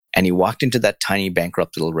and he walked into that tiny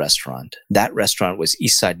bankrupt little restaurant. That restaurant was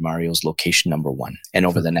Eastside Mario's location number 1. And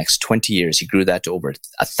over the next 20 years, he grew that to over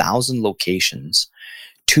 1,000 locations,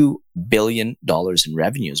 $2 billion in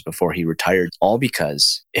revenues before he retired, all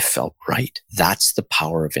because it felt right. That's the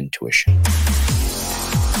power of intuition.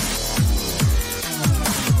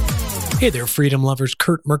 Hey there, freedom lovers.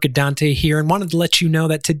 Kurt Mercadante here, and wanted to let you know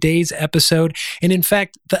that today's episode, and in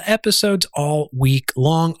fact, the episodes all week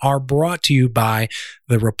long, are brought to you by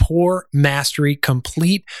the Rapport Mastery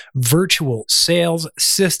Complete Virtual Sales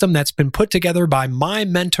System that's been put together by my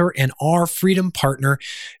mentor and our freedom partner,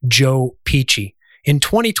 Joe Peachy. In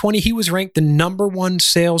 2020, he was ranked the #1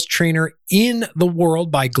 sales trainer in the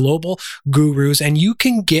world by global gurus, and you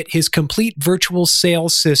can get his complete virtual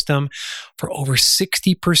sales system for over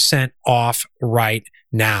 60% off right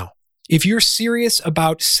now. If you're serious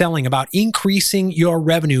about selling, about increasing your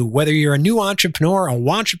revenue, whether you're a new entrepreneur, a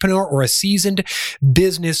wantrepreneur, or a seasoned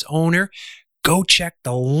business owner, go check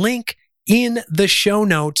the link in the show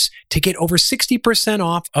notes to get over 60%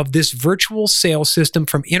 off of this virtual sales system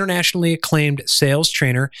from internationally acclaimed sales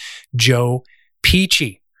trainer, Joe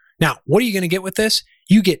Peachy. Now, what are you going to get with this?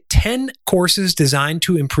 You get 10 courses designed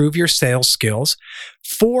to improve your sales skills,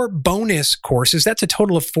 4 bonus courses. That's a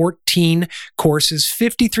total of 14 courses,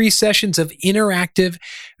 53 sessions of interactive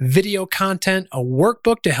video content, a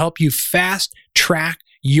workbook to help you fast track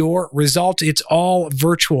your results. It's all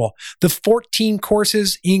virtual. The 14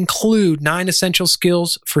 courses include 9 essential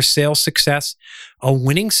skills for sales success, a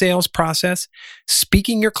winning sales process,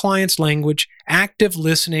 speaking your client's language, active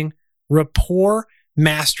listening, rapport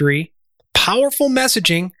mastery, powerful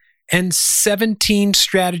messaging, and 17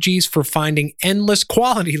 strategies for finding endless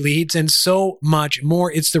quality leads, and so much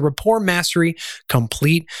more. It's the Rapport Mastery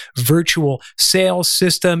Complete Virtual Sales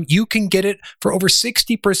System. You can get it for over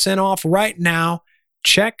 60% off right now.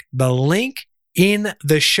 Check the link in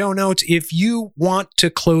the show notes if you want to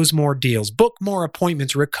close more deals, book more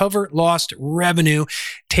appointments, recover lost revenue.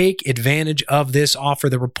 Take advantage of this offer,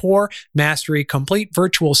 the Rapport Mastery Complete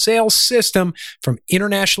Virtual Sales System from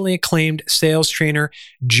internationally acclaimed sales trainer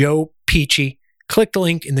Joe Peachy. Click the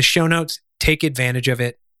link in the show notes. Take advantage of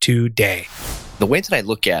it today. The way that I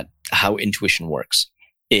look at how intuition works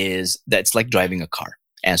is that it's like driving a car.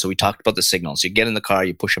 And so we talked about the signals. You get in the car,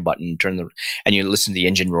 you push a button, and you listen to the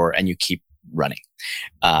engine roar, and you keep running.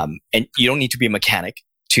 And you don't need to be a mechanic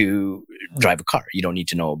to drive a car. You don't need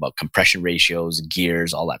to know about compression ratios,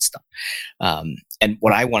 gears, all that stuff. And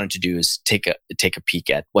what I wanted to do is take a peek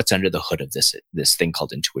at what's under the hood of this thing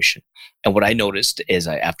called intuition. And what I noticed is,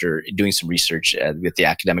 after doing some research with the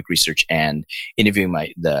academic research and interviewing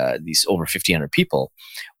these over 1,500 people,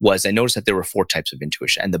 was I noticed that there were 4 types of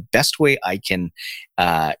intuition. And the best way I can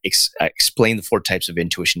explain the 4 types of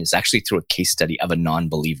intuition is actually through a case study of a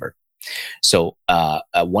non-believer. So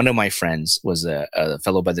one of my friends was a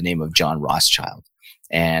fellow by the name of John Rothschild.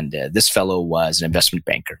 And this fellow was an investment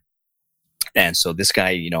banker. And so this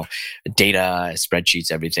guy, data,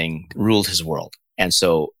 spreadsheets, everything ruled his world. And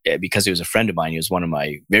so because he was a friend of mine, he was one of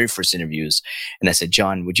my very first interviews. And I said,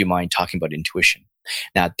 John, would you mind talking about intuition?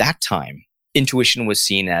 Now, at that time, intuition was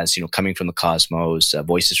seen as, coming from the cosmos,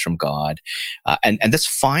 voices from God. And that's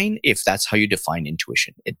fine if that's how you define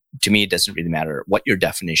intuition. To me, it doesn't really matter what your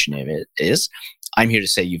definition of it is. I'm here to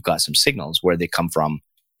say you've got some signals. Where they come from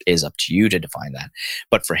is up to you to define that.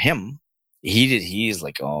 But for him, he's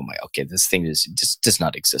like, oh my, okay, this thing just does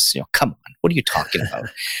not exist. Come on, what are you talking about?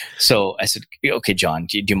 So I said, okay, John,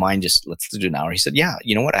 do you mind let's do an hour? He said, yeah,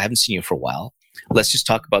 you know what? I haven't seen you for a while. Let's just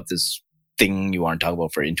talk about this thing you want to talk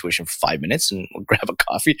about for intuition for 5 minutes, and we'll grab a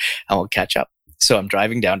coffee and we'll catch up. So I'm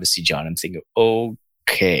driving down to see John. I'm thinking,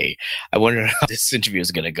 okay, I wonder how this interview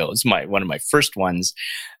is going to go. It's one of my first ones.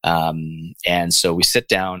 And so we sit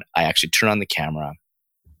down. I actually turn on the camera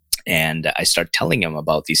and I start telling him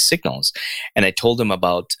about these signals. And I told him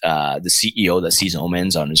about the CEO that sees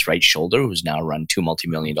omens on his right shoulder, who's now run 2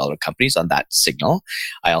 multi-million-dollar companies on that signal.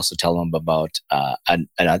 I also tell him about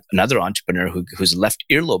another entrepreneur whose left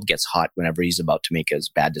earlobe gets hot whenever he's about to make a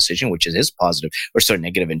bad decision, which is his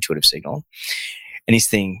negative intuitive signal. And he's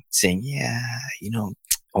saying, yeah,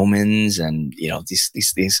 omens and,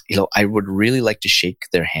 these things, I would really like to shake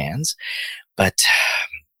their hands, but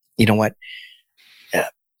you know what?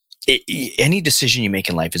 Any decision you make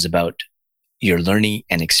in life is about your learning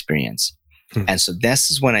and experience. And so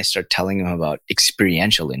this is when I start telling him about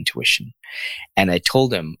experiential intuition. And I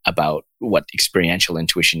told him about what experiential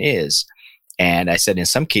intuition is. And I said, in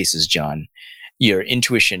some cases, John, your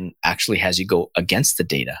intuition actually has you go against the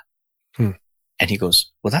data. And he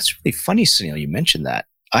goes, well, that's really funny, Sunil, you mentioned that.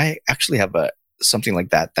 I actually have something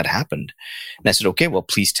like that happened. And I said, okay, well,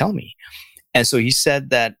 please tell me. And so he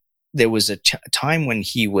said that there was a time when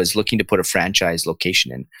he was looking to put a franchise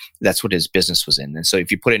location in. That's what his business was in. And so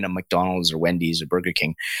if you put in a McDonald's or Wendy's or Burger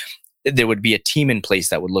King, there would be a team in place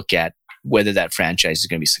that would look at whether that franchise is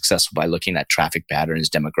going to be successful by looking at traffic patterns,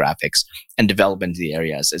 demographics, and development of the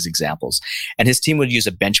areas as examples. And his team would use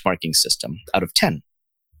a benchmarking system out of 10.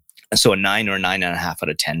 And so a 9 or 9.5 out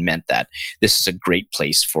of 10 meant that this is a great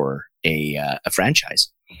place for a franchise.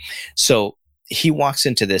 So he walks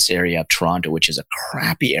into this area of Toronto, which is a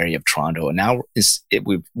crappy area of Toronto. And now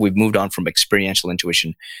we've moved on from experiential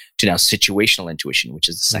intuition to now situational intuition, which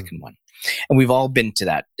is the second one. And we've all been to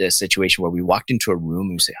that situation where we walked into a room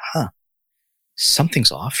and we say,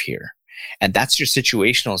 something's off here. And that's your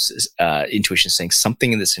situational intuition saying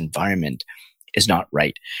something in this environment is not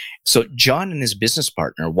right. So John and his business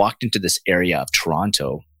partner walked into this area of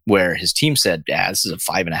Toronto where his team said, this is a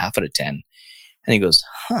 5.5 out of 10. And he goes,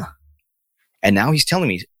 And now he's telling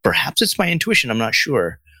me, perhaps it's my intuition, I'm not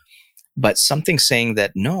sure. But something's saying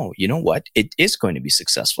that, no, you know what? It is going to be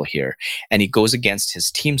successful here. And he goes against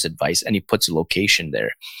his team's advice and he puts a location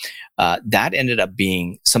there. That ended up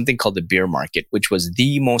being something called the Beer Market, which was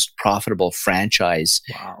the most profitable franchise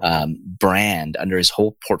brand under his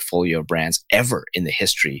whole portfolio of brands ever in the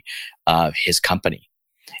history of his company.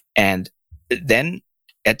 And then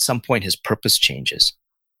at some point, his purpose changes.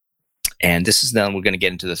 And this is then we're going to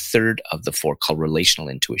get into the third of the four called relational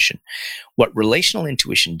intuition. What relational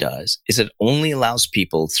intuition does is it only allows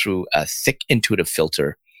people through a thick intuitive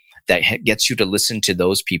filter that gets you to listen to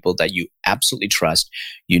those people that you absolutely trust.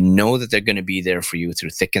 You know that they're going to be there for you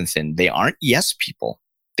through thick and thin. They aren't yes people.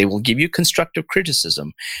 They will give you constructive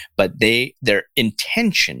criticism, but their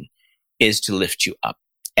intention is to lift you up.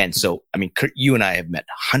 And so, I mean, Kurt, you and I have met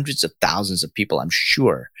hundreds of thousands of people, I'm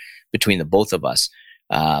sure, between the both of us,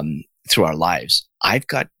 through our lives. I've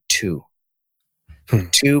got two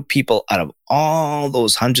people out of all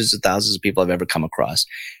those hundreds of thousands of people I've ever come across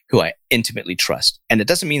who I intimately trust. And it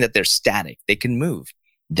doesn't mean that they're static. They can move.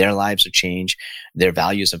 Their lives have changed. Their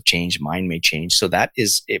values have changed. Mine may change. So that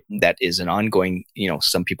is an ongoing,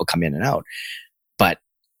 some people come in and out. But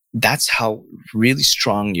that's how really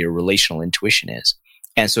strong your relational intuition is.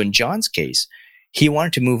 And so in John's case, he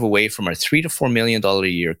wanted to move away from a $3 to $4 million a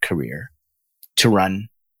year career to run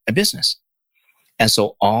a business. And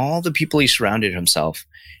so all the people he surrounded himself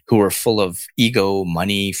who were full of ego,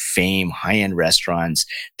 money, fame, high-end restaurants,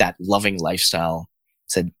 that loving lifestyle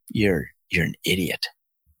said, you're an idiot.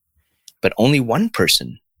 But only one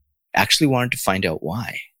person actually wanted to find out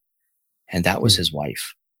why. And that was his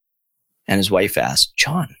wife. And his wife asked,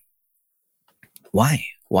 John, why?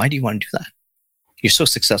 Why do you want to do that? You're so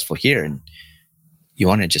successful here and you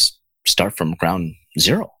want to just start from ground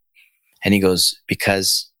zero. And he goes,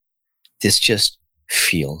 because this just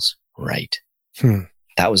feels right.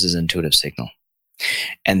 That was his intuitive signal.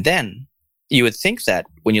 And then you would think that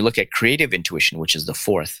when you look at creative intuition, which is the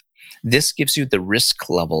fourth, this gives you the risk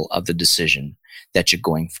level of the decision that you're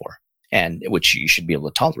going for and which you should be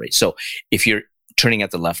able to tolerate. So if you're turning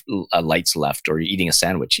at the left, lights left, or you're eating a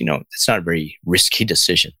sandwich, it's not a very risky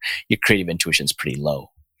decision. Your creative intuition is pretty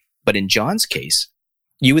low. But in John's case,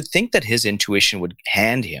 you would think that his intuition would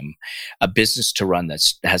hand him a business to run that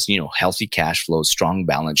has, healthy cash flows, strong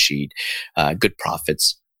balance sheet, good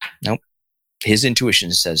profits. Nope. His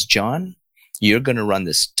intuition says, John, you're going to run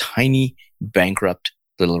this tiny, bankrupt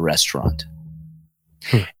little restaurant.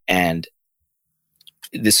 And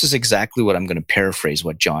this is exactly what I'm going to paraphrase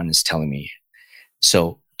what John is telling me.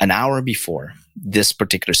 So an hour before this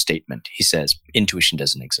particular statement, he says, intuition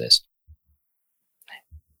doesn't exist.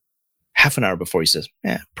 Half an hour before, he says,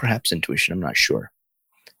 perhaps intuition, I'm not sure.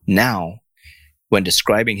 Now, when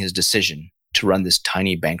describing his decision to run this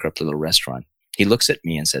tiny bankrupt little restaurant, he looks at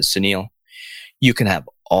me and says, Sunil, you can have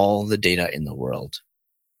all the data in the world,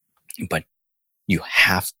 but you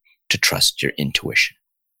have to trust your intuition.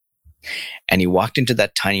 And he walked into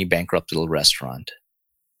that tiny bankrupt little restaurant.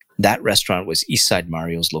 That restaurant was Eastside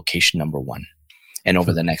Mario's location number 1. And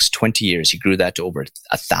over the next 20 years, he grew that to over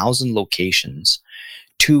 1,000 locations,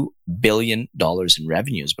 $2 billion in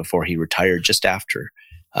revenues before he retired just after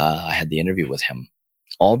I had the interview with him.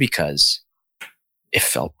 All because it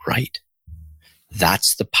felt right.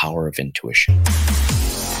 That's the power of intuition.